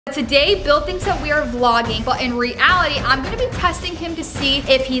Today, Bill thinks that we are vlogging, but in reality, I'm gonna be testing him to see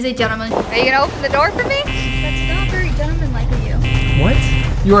if he's a gentleman. Are you gonna open the door for me? That's not very gentlemanlike of you. What?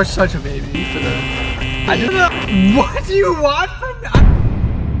 You are such a baby for that. I don't know. What do you want from me?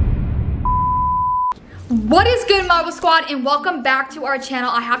 What is good, Marble Squad, and welcome back to our channel.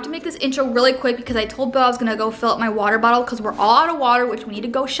 I have to make this intro really quick because I told Bill I was gonna go fill up my water bottle because we're all out of water, which we need to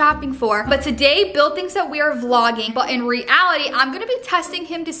go shopping for. But today, Bill thinks that we are vlogging, but in reality, I'm gonna be testing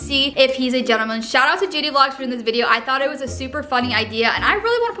him to see if he's a gentleman. Shout out to JD Vlogs for doing this video. I thought it was a super funny idea, and I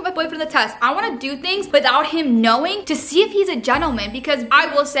really wanna put my boyfriend to the test. I wanna do things without him knowing to see if he's a gentleman, because I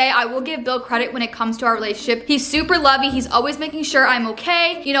will say, I will give Bill credit when it comes to our relationship. He's super lovey. He's always making sure I'm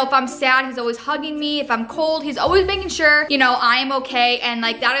okay. You know, if I'm sad, he's always hugging me. If I'm cold, he's always making sure, you know, I am okay. And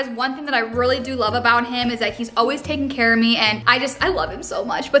like, that is one thing that I really do love about him, is that he's always taking care of me, and I love him so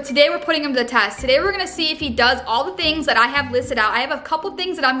much. But today we're putting him to the test. Today we're gonna see if he does all the things that I have listed out. I have a couple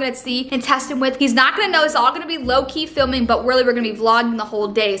things that I'm gonna see and test him with. He's not gonna know. It's all gonna be low-key filming, but really we're gonna be vlogging the whole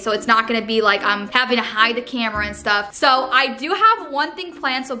day, so it's not gonna be like I'm having to hide the camera and stuff. So I do have one thing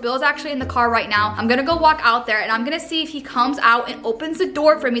planned. So Bill's actually in the car right now. I'm gonna go walk out there, and I'm gonna see if he comes out and opens the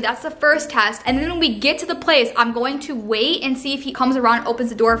door for me. That's the first test. And then when we get to the place, I'm going to wait and see if he comes around and opens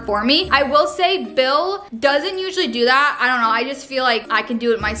the door for me. I will say Bill doesn't usually do that. I don't know. I just feel like I can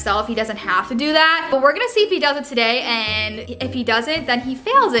do it myself. He doesn't have to do that. But we're gonna see if he does it today, and if he doesn't, then he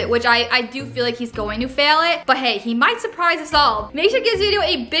fails it, which I do feel like he's going to fail it. But hey, he might surprise us all. Make sure to give this video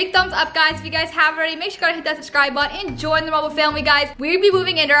a big thumbs up, guys. If you guys haven't already, make sure to hit that subscribe button and join the Marble family, guys. We'll be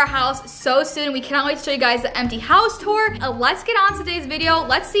moving into our house so soon. We cannot wait to show you guys the empty house tour. Let's get on to today's video.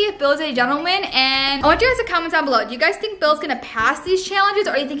 Let's see if Bill is a gentleman, and I want you guys to comment down below. Do you guys think Bill's gonna pass these challenges,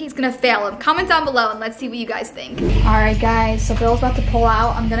 or do you think he's gonna fail them? Comment down below and let's see what you guys think. All right, guys, so Bill's about to pull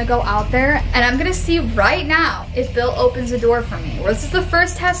out. I'm gonna go out there, and I'm gonna see right now if Bill opens the door for me. Well, this is the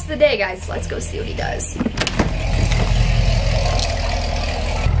first test of the day, guys. Let's go see what he does. I'm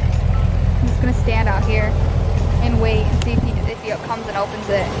just gonna stand out here and wait and see if he comes and opens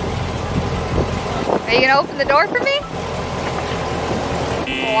it. Are you gonna open the door for me?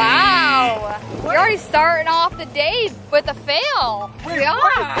 Wow. You're already starting off the day with a fail. Wait, God.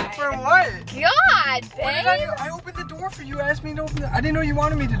 what? For what? God, babe. What did I opened the door for you. Asked me to open it. I didn't know you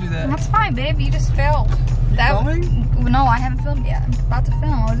wanted me to do that. That's fine, babe. You just failed. Filming? No, I haven't filmed yet. I'm about to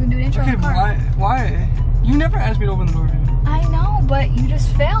film. I was gonna do an intro in the car. Why? You never asked me to open the door for you. I know, but you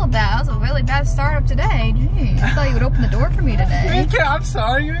just failed that. That was a really bad startup today. Gee, I thought you would open the door for me today. I'm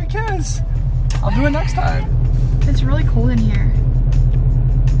sorry, you kiss. I'll do it next time. It's really cold in here.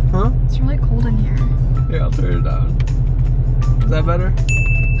 Huh? It's really cold in here. Yeah, I'll turn it down. Is that better?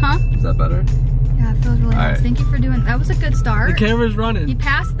 Huh? Is that better? Yeah, it feels really nice. Right. Thank you for doing that. Was a good start. The camera's running. You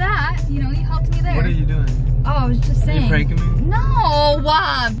passed that. You know, you helped me there. What are you doing? Oh, I was just saying. Are you pranking me? No,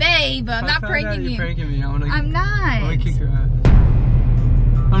 babe. I'm not pranking you. You're pranking me. I'm not. I'm gonna kick your ass.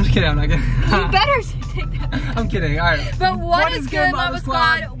 I'm just kidding. I'm not kidding. You better take that. I'm kidding. All right. But what is good, Marble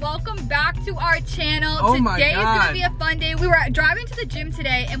Squad? Welcome back to our channel. Oh my Today is God. gonna be a fun day. We were driving to the gym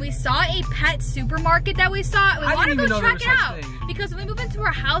today, and we saw a pet supermarket that we saw. We want to go check it out because when we move into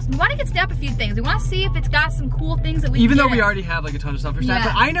our house, we want to get snap a few things. We want to see if it's got some cool things that we even can though get. We already have like a ton of stuff for snap,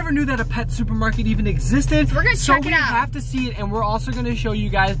 but I never knew that a pet supermarket even existed. So we're gonna check it out. So we have to see it, and we're also gonna show you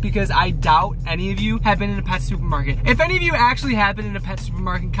guys, because I doubt any of you have been in a pet supermarket. If any of you actually have been in a pet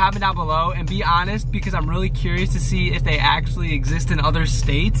supermarket, comment down below and be honest, because I'm really curious to see if they actually exist in other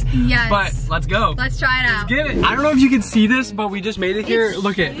states. Yes. But let's go. Let's try it out. Let's get it. I don't know if you can see this, but we just made it here.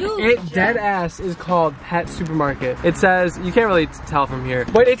 Look at huge. it. Dead ass is called Pet Supermarket. It says, you can't really tell from here,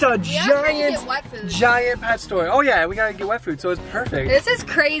 but it's a giant pet store. Oh yeah, we gotta get wet food, so it's perfect. This is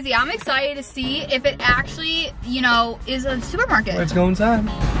crazy. I'm excited to see if it actually, you know, is a supermarket. Let's go inside.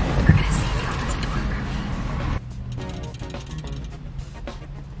 We're gonna see if it opens the door.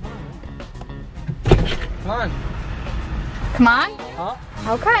 Come on. Come on? Huh?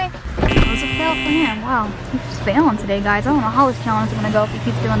 Okay. That was a fail for him. Wow. He's failing today, guys. I don't know how this challenge is gonna go if he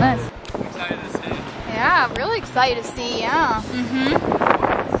keeps doing this. I'm excited to see. Yeah, I'm really excited to see, yeah.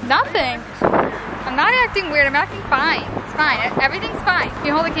 Nothing. I'm not acting weird, I'm acting fine. It's fine, everything's fine. Can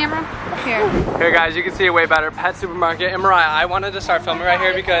you hold the camera? Here. Here guys, you can see it way better. Pet supermarket. And Mariah, I wanted to start filming right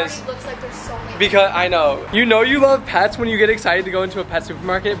here because It looks like there's so many. Because I know. You know you love pets when you get excited to go into a pet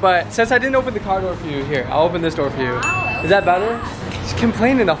supermarket, but since I didn't open the car door for you, here, I'll open this door for you. Wow, is that better? She's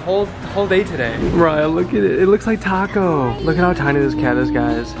complaining the whole day today. Mariah, look at it. It looks like Taco. Look at how tiny this cat is,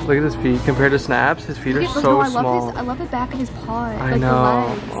 guys. Look at his feet. Compared to Snaps, his feet are so small. I love the back of his paw. I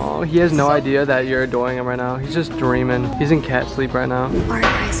know. Oh, he has no idea that you're adoring him right now. He's just dreaming. He's in cat sleep right now. Alright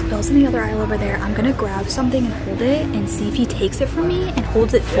guys, Bill's in the other aisle over there. I'm gonna grab something and hold it and see if he takes it from me and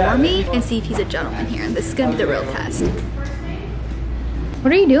holds it for me and see if he's a gentleman here. And this is gonna be the real test.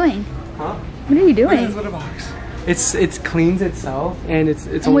 What are you doing? Huh? What are you doing? Look at this little box. It cleans itself and it's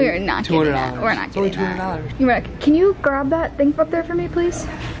only We're not $200. getting that. We're not getting that. $200. You're right. Can you grab that thing up there for me, please?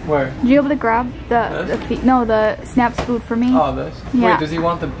 Where? Are you able to grab the Snaps food for me? Oh, this? Yeah. Wait, does he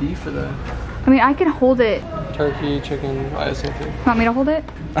want the beef or the? I mean, I can hold it. Turkey, chicken, I same thing. Want me to hold it?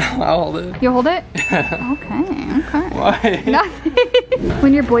 I'll hold it. You'll hold it? Yeah. Okay. Why? Nothing.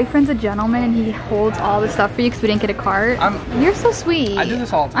 When your boyfriend's a gentleman and he holds all the stuff for you because we didn't get a cart, you're so sweet. I do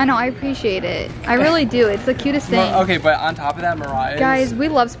this all the time. I know, I appreciate it. I really do. It's the cutest thing. Okay, but on top of that, Guys, we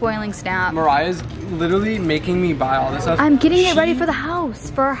love spoiling Snap. Mariah's literally making me buy all this stuff. I'm getting it ready for the house,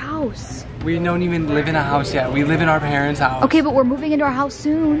 for our house. We don't even live in a house yet. We live in our parents' house. Okay, but we're moving into our house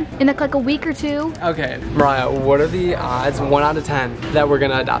soon, in like a week or two. Okay, Mariah, what are the odds, 1 out of 10, that we're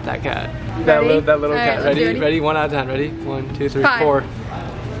gonna adopt that cat? That little cat. Right, Ready? 1 out of 10. Ready? 1, 2, 3, 5. 4.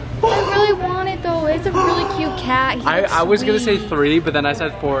 I really want it though. It's a really cute cat. I was gonna say 3, but then I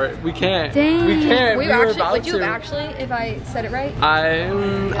said 4. We can't. Dang. We can't. Would you actually, if I said it right?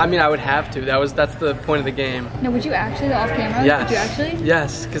 I mean, I would have to. That's the point of the game. No, would you actually, off camera? Yes. Would you actually?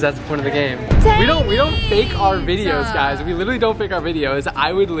 Yes, because that's the point of the game. Dang. We don't fake our videos, guys. We literally don't fake our videos.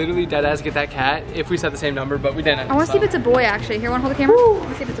 I would literally deadass get that cat if we said the same number, but we didn't. I want to see if it's a boy actually. Here, want to hold the camera? I want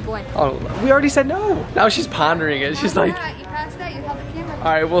to see if it's a boy. Oh, we already said no. Now she's pondering it. She's like, You passed that. You held the camera. all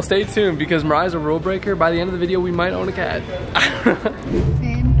right, well, stay tuned because Mariah's a rule breaker. By the end of the video, we might own a cat.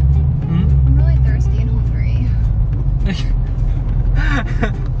 Babe, I'm really thirsty and hungry.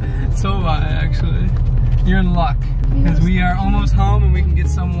 So am I, actually. You're in luck because we are almost home and we can get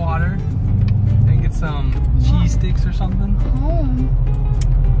some water and get some cheese sticks or something. Home?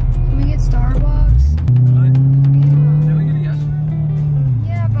 Can we get Starbucks? Really? Yeah. Did we get it yesterday?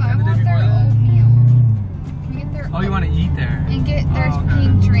 Yeah, but I And the day want before their that? oatmeal. Can we get their Oh, you want to eat there? and get their okay.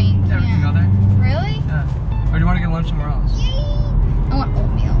 pink drink? Yeah, we can go there. Really? Yeah. Or do you want to get lunch somewhere else? Yay! I want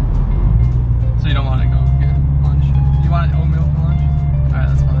oatmeal. So you don't want to go get lunch? You want oatmeal for lunch? Alright,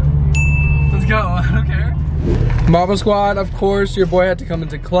 that's fine. Let's go, I don't care. Marble Squad, of course, your boy had to come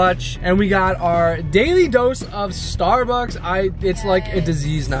into clutch. And we got our daily dose of Starbucks. It's like a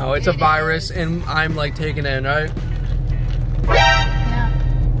disease now. It's a virus and I'm like taking it in, right? Yeah.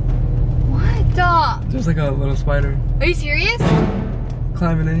 What? There's like a little spider Are you serious?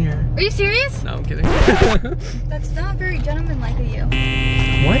 climbing in here. Are you serious? No, I'm kidding. That's not very gentlemanlike of you.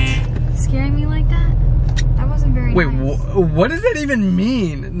 What? Scaring me like that? That wasn't very Wait, nice. what does that even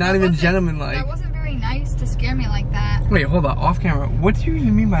mean? Not even gentlemanlike. That wasn't very nice to scare me like that. Wait, hold on, off camera. What do you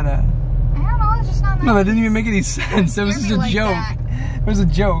even mean by that? I don't know, it's just not nice. No, that didn't even make any sense. It was just a joke. It was a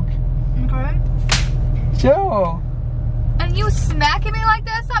joke. Okay. Joe. And you smacking me like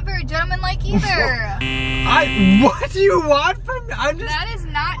that? It's not very gentlemanlike either. What do you want from me? That is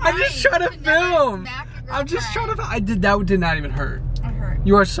not I'm nice. just trying to film. Smack your I'm just trying girlfriend. to, that did not even hurt. It hurt.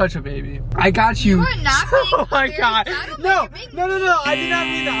 You are such a baby. I got you. You are not being Oh my very god. gentleman. No, You're being no. I did not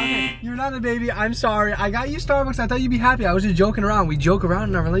mean that. Okay, you're not a baby. I'm sorry. I got you Starbucks. I thought you'd be happy. I was just joking around. We joke around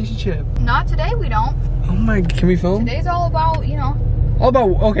in our relationship. Not today, we don't. Oh my, can we film? Today's all about, you know. All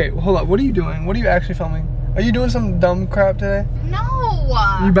about, okay, hold up. What are you doing? What are you actually filming? Are you doing some dumb crap today? No.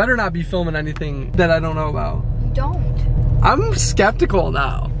 You better not be filming anything that I don't know about. You don't. I'm skeptical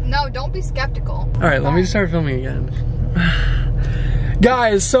now. No, don't be skeptical. All right, let me just start filming again.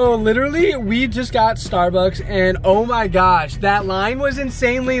 Guys, so literally we just got Starbucks and oh my gosh, that line was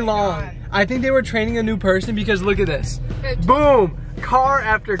insanely long. I think they were training a new person because look at this. Boom, car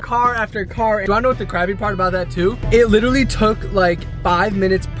after car after car. Do I know what the crappy part about that too? It literally took like 5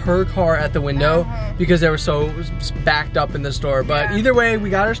 minutes per car at the window because they were so backed up in the store. But either way,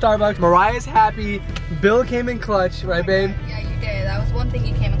 we got our Starbucks. Mariah's happy. Bill came in clutch, right babe? Yeah, you did. That was one thing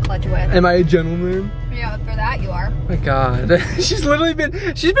you came in clutch with. Am I a gentleman? Yeah, for that you are. Oh my god. she's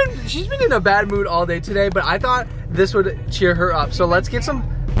been in a bad mood all day today, but I thought this would cheer her up. So let's get some.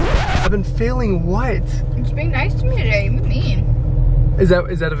 I've been feeling what? Just being nice to me today. You mean? Is that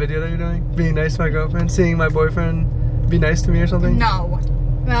a video that you're doing? Being nice to my girlfriend? Seeing my boyfriend be nice to me or something? No.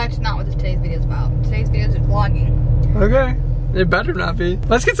 That's not what today's video is about. Today's video is vlogging. Okay. It better not be.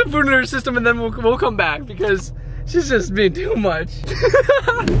 Let's get some food in her system and then we'll come back because she's just being too much.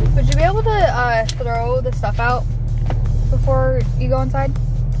 Would you be able to throw the stuff out before you go inside?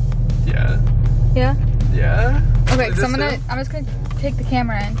 Yeah. Yeah? Yeah. Okay, Is so this I'm just gonna take the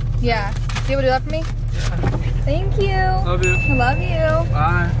camera in. Yeah. You able to do that for me? Yeah. Thank you. Love you. I love you.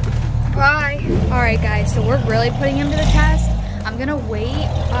 Bye. Bye. All right, guys. So we're really putting him to the test. I'm gonna wait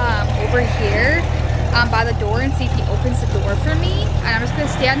over here by the door and see if he opens the door for me. And I'm just gonna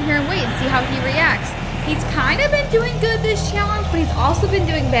stand here and wait and see how he reacts. He's kind of been doing good this challenge, but he's also been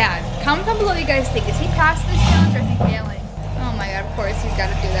doing bad. Comment down below what you guys think. Is he passing this challenge or is he failing? Oh my God, of course he's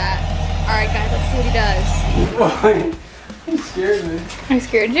gotta do that. All right, guys, let's see what he does. Why? You scared me. I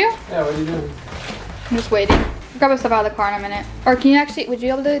scared you? Yeah, what are you doing? I'm just waiting. I'll grab my stuff out of the car in a minute. Or can you actually, would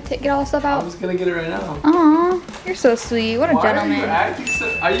you be able to get all the stuff out? I'm just gonna get it right now. Aw, you're so sweet. What a gentleman. Why are you acting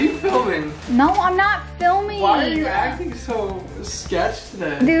so, are you filming? No, I'm not filming. Why are you acting so sketch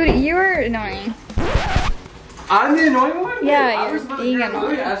today? Dude, you're annoying. I'm the annoying one? Yeah, I was you're being annoying.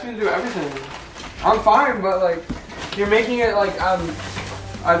 literally asking me to do everything. I'm fine, but like, you're making it like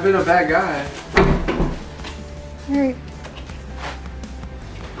I've been a bad guy. Alright.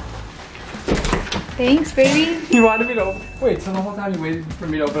 Thanks, baby. You wanted me to open? Wait, so the whole time you waited for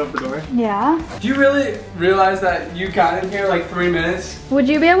me to open up the door? Yeah. Do you really realize that you got in here like 3 minutes? Would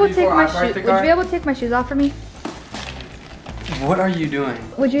you be able to take Before my I parked the shoes? Would you car? be able to take my shoes off for me? What are you doing?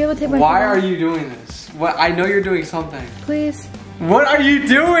 Would you be able to take my shoes off? Why are you doing this? What? I know you're doing something. Please. What are you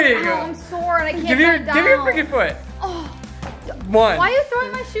doing? Oh, I'm sore and I can't Give me your freaking foot. Oh. One. Why are you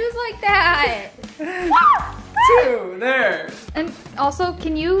throwing my shoes like that? 2, there. And also,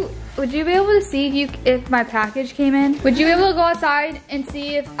 would you be able to see if my package came in? Would you be able to go outside and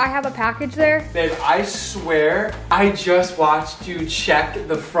see if I have a package there? Babe, I swear, I just watched you check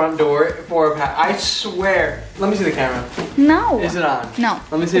the front door for a package. I swear. Let me see the camera. No. Is it on? No.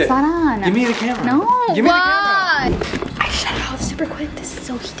 Let me see it. It's not on. Give me the camera. No. Give me Why? the camera. I shut it off super quick. This is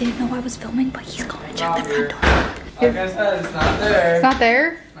so he didn't know I was filming, but he's going to check Not the here. front door. Like I said, it's not there. It's not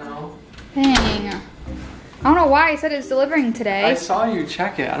there? No. Dang. I don't know why I said it's delivering today. I saw you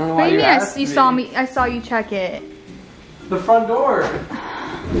check it. I don't know What why do you you mean asked you saw me? I saw you check it. The front door.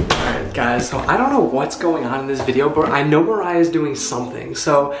 Alright guys, so I don't know what's going on in this video, but I know Mariah's doing something.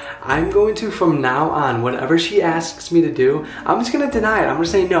 So I'm going to, from now on, whatever she asks me to do, I'm just gonna deny it. I'm gonna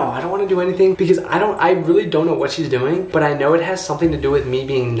say no, I don't wanna do anything because I really don't know what she's doing, but I know it has something to do with me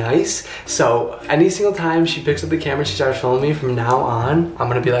being nice. So any single time she picks up the camera and she starts filming me from now on, I'm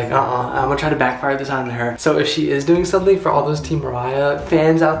gonna be like, I'm gonna try to backfire this on her. So if she is doing something, for all those Team Mariah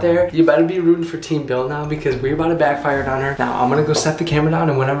fans out there, you better be rooting for Team Bill now because we're about to backfire it on her. Now I'm gonna go set the camera down,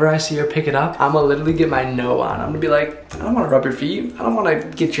 and whenever I see her pick it up, I'm gonna literally get my no on. I'm gonna be like, I don't wanna rub your feet. I don't wanna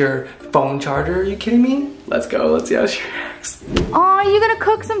get your phone charger. Are you kidding me? Let's go, let's see how she reacts. Oh, are you gonna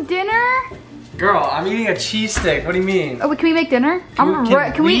cook some dinner? Girl, I'm eating a cheese steak. What do you mean? Oh, can we make dinner?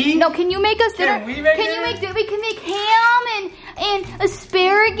 Can we? No, can you make us dinner? Can we make Can you make dinner? We can make ham and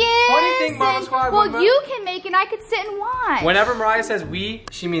asparagus. What do you think, Mama Squad? Well, you can make it and I could sit and watch. Whenever Mariah says we,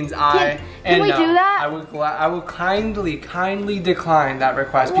 she means I. Can we do that? I will kindly decline that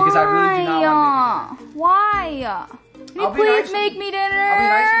request because I really do not want to make it. Why? Can you please make me dinner? I'll be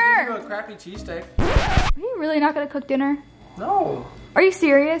nice and give you a crappy cheesesteak. Are you really not gonna cook dinner? No. Are you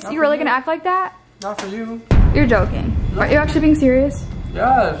serious? Not You really for you. gonna act like that? Not for you. You're joking. No. Are you actually being serious?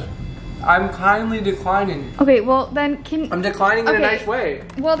 Yes. I'm kindly declining. Okay, well then I'm declining in a nice way.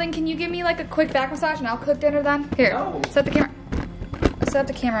 Well then can you give me like a quick back massage and I'll cook dinner then? Here, No. set the camera. Set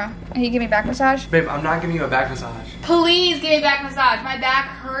the camera. And you give me a back massage? Babe, I'm not giving you a back massage. Please give me a back massage. My back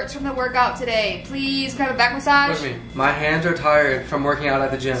hurts from the workout today. Please, can I have a back massage? Look at me. My hands are tired from working out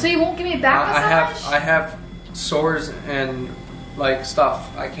at the gym. So you won't give me a back massage? I have sores and like stuff.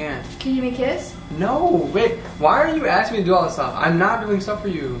 I can't. Can you give me a kiss? No, wait. Why are you asking me to do all this stuff? I'm not doing stuff for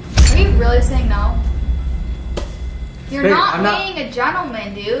you. Are you really saying no? You're Babe, not I'm not- being a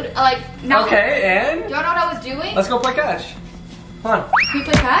gentleman, dude. Like, no. Okay, and? Do you know what I was doing? Let's go play catch. Come on. Can you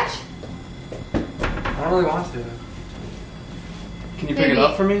play catch? I don't really want to. Can you pick Maybe. it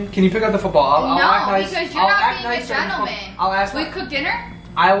up for me? Can you pick up the football? I'll act No, nice. because you're I'll not act being a nicer in the gentleman. I'll ask. Will you cook dinner?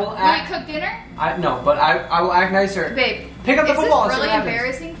 I will Will you act. cook dinner? No, but I will act nicer. Babe, Pick up the football. Is and see this really what happens.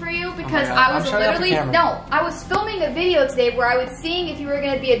 embarrassing for you? Because God. I was I'm shutting off the literally, camera. no, I was filming a video today where I was seeing if you were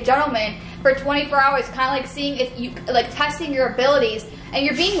going to be a gentleman for 24 hours, kind of like seeing if you, like testing your abilities, and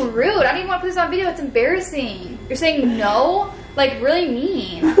you're being rude. I don't even want to put this on video, it's embarrassing. You're saying no? Like really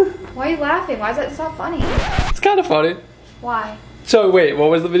mean. Why are you laughing? Why is that, it's not funny? It's kind of funny. Why? So wait, what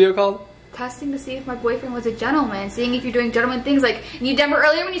was the video called? testing to see if my boyfriend was a gentleman, seeing if you're doing gentleman things. Like, you remember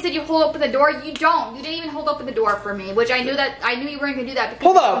earlier when you said you hold open the door? You don't. You didn't even hold open the door for me, which I knew you weren't gonna do that.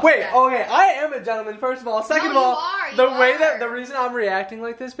 Hold up, wait, okay, I am a gentleman, first of all. Second of all, the reason I'm reacting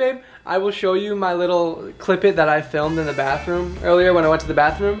like this, babe, I will show you my little clip it that I filmed in the bathroom earlier when I went to the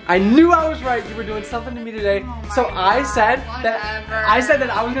bathroom. I knew I was right. You were doing something to me today. So I said that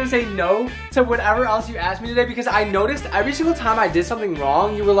I was gonna say no to whatever else you asked me today, because I noticed every single time I did something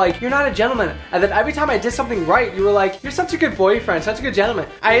wrong, you were like, you're not a gentleman. And then every time I did something right, you were like, you're such a good boyfriend, such a good gentleman.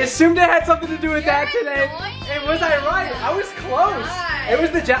 I assumed it had something to do with that today. And was I right? I was close. It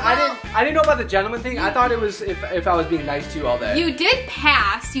was the I didn't know about the gentleman thing. I thought it was if I was being nice to you all day. You did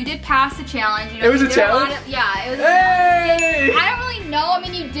pass. You did pass the challenge. You know, it was a challenge? Yeah, it was. Hey! I don't really know. I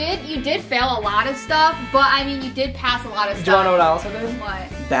mean, you did fail a lot of stuff, but I mean, you did pass a lot of stuff. Do you want to know what else I did?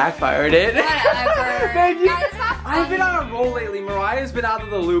 What? Backfired it. Whatever. Thank you. Yeah, I've been on a roll lately. Mariah's been out of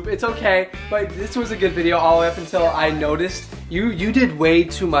the loop. It's okay, but this was a good video all the way up until I noticed you did way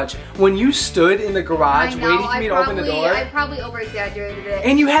too much. When you stood in the garage waiting for me to open the door. I probably over-exaggerated it.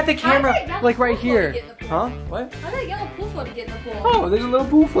 And you had the camera like right here. Huh? What? How did a yellow pool floaty get in the pool? Oh, there's a little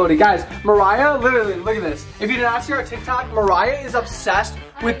pool floaty. Guys, Mariah, literally, look at this. If you did not see our TikTok, Mariah is obsessed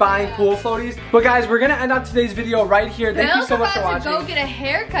with buying pool floaties. But guys, we're gonna end up today's video right here. Thank you so much for watching. Bill's about to go get a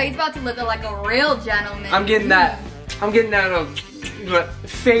haircut. He's about to look like a real gentleman. I'm getting that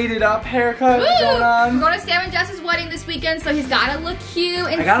faded up haircut going on. We're going to Sam and Jess's wedding this weekend, so he's got to look cute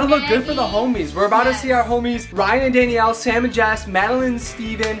and I gotta look good for the homies. We're about to see our homies, Ryan and Danielle, Sam and Jess, Madeline and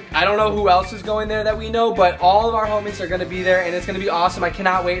Steven. I don't know who else is going there that we know, but all of our homies are gonna be there, and it's gonna be awesome. I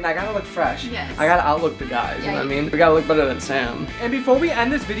cannot wait, and I gotta look fresh. Yes. I gotta outlook the guys, you know what I mean? We gotta look better than Sam. And before we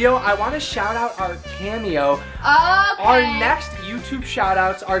end this video, I wanna shout out our cameo. Okay. Our next YouTube shout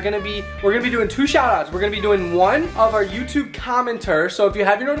outs are gonna be, we're gonna be doing 2 shout outs. We're gonna be doing one of our YouTube commenters. So if you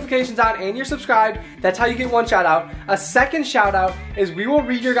have your notifications on and you're subscribed, that's how you get 1 shout out. A second shout out is we will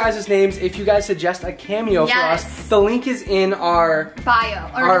read your guys' names if you guys suggest a cameo for us. The link is in our bio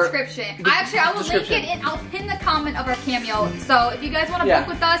or description. Actually, I will link it in. I'll pin the comment of our cameo. So if you guys want to book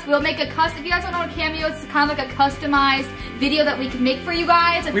with us, we'll make a custom. If you guys don't know what a cameo is, it's kind of like a customized video that we can make for you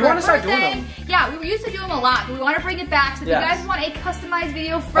guys. And we want to start doing them. Yeah, we used to do them a lot, but we want to bring it back. So if you guys want a customized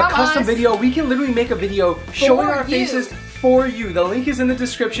video from us, a custom video, we can literally make a video showing our faces for you. The link is in the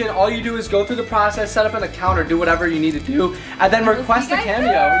description. All you do is go through the process, set up an account, or do whatever you need to do, and then request a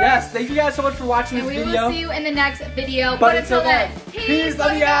cameo. Yes, thank you guys so much for watching this video. We will see you in the next video. But until then, peace,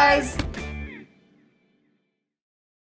 love you guys.